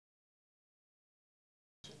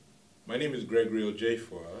My name is Gregory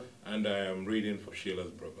Ojefua, and I am reading for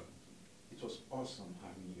Sheila's brother. It was awesome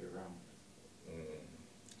having you around.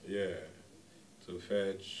 Yeah, to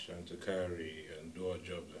fetch and to carry and do our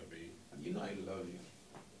jobs, Abby. You know I love you.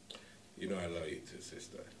 You know I love you too,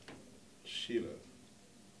 sister. Sheila,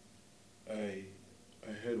 I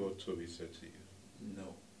heard what Toby said to you.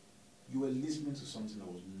 No. You were listening to something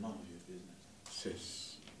that was none of your business.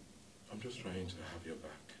 Sis, I'm just trying to have your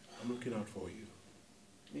back. I'm looking out for you.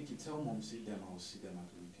 Mickey, tell Mom see them, I'll see them at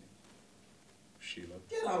the weekend. Sheila?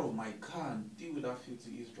 Get out of my car and deal with that filthy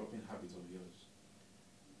eavesdropping habit of yours.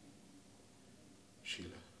 Sheila,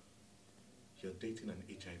 you're dating an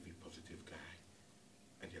HIV positive guy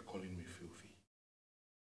and you're calling me filthy.